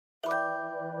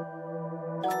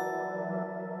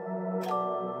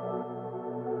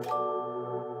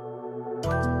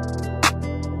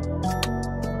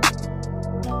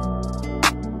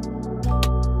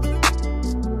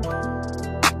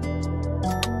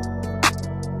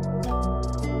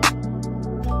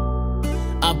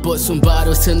I bought some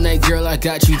bottles tonight, girl, I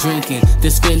got you drinking.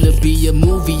 This finna be a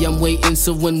movie, I'm waiting,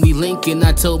 so when we linkin',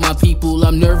 I told my people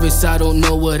I'm nervous, I don't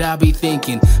know what I be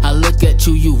thinking. I look at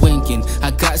you, you winking.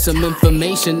 I got some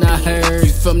information I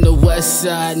heard from the west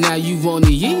side, now you on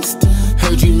the east.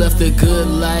 Heard you left a good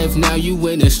life, now you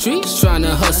in the streets,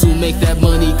 tryna hustle, make that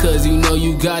money, cause you know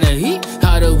you gotta eat.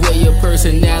 Hide away your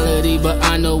personality, but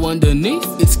I know underneath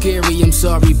it's scary, I'm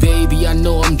sorry baby, I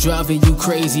know I'm driving you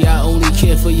crazy. I only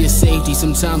care for your safety,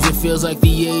 sometimes it feels like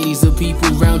the 80s. The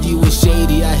people around you are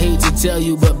shady, I hate to tell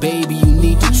you, but baby, you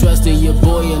need to trust in your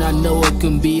boy. And I know it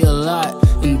can be a lot,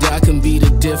 and I can be the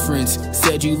difference.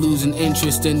 Said you losing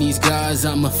interest in these guys,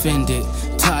 I'm offended.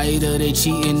 Tired of they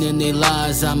cheating and they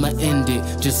lies, I'ma end it.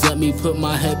 Just let me put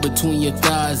my head between your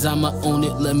thighs, I'ma own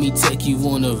it. Let me take you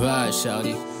on a ride,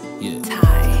 shawty. Yeah.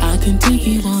 I can take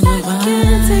you on a ride,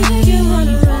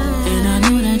 and I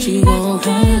know that you won't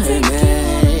hurt me. You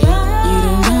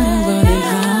don't gotta run and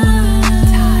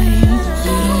hide, you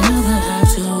don't ever have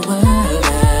to worry.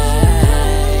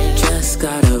 Just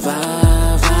gotta vibe.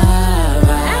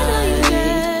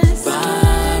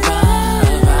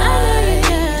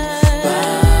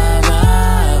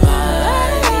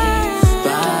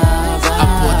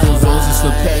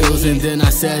 And then I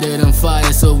set it on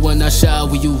fire, so when I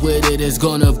shower you with it, it's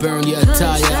gonna burn your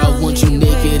attire. I want you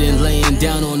naked and laying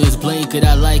down on this blanket.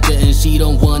 I like her and she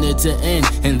don't want it to end,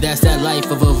 and that's that life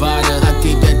of a rider. I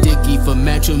gave that dicky for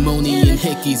matrimony and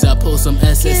hickeys. I pull some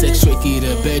SSX tricky.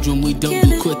 The bedroom, we don't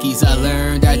do quickies. I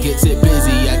learned I gets it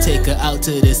busy. I take her out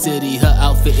to the city, her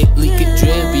outfit it leak it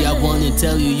drippy. I wanna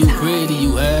tell you, you pretty,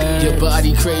 you heard. Your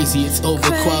body crazy, it's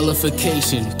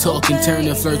overqualification. Talking turn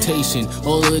to flirtation.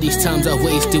 All of these times I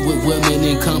wasted with women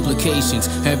and complications.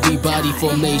 Everybody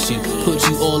formation, put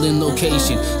you all in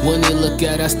location. When they look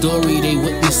at our story, they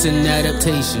witness an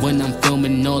adaptation. When I'm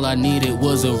filming, all I needed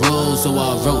was a role, so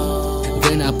I wrote.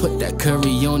 Then I put that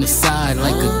curry on the side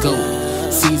like a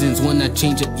goat. Seasons when I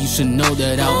change up, you should know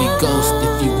that I'll be ghost.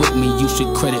 If you with me, you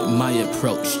should credit my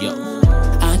approach, yo.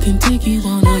 I can take you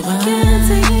on a ride,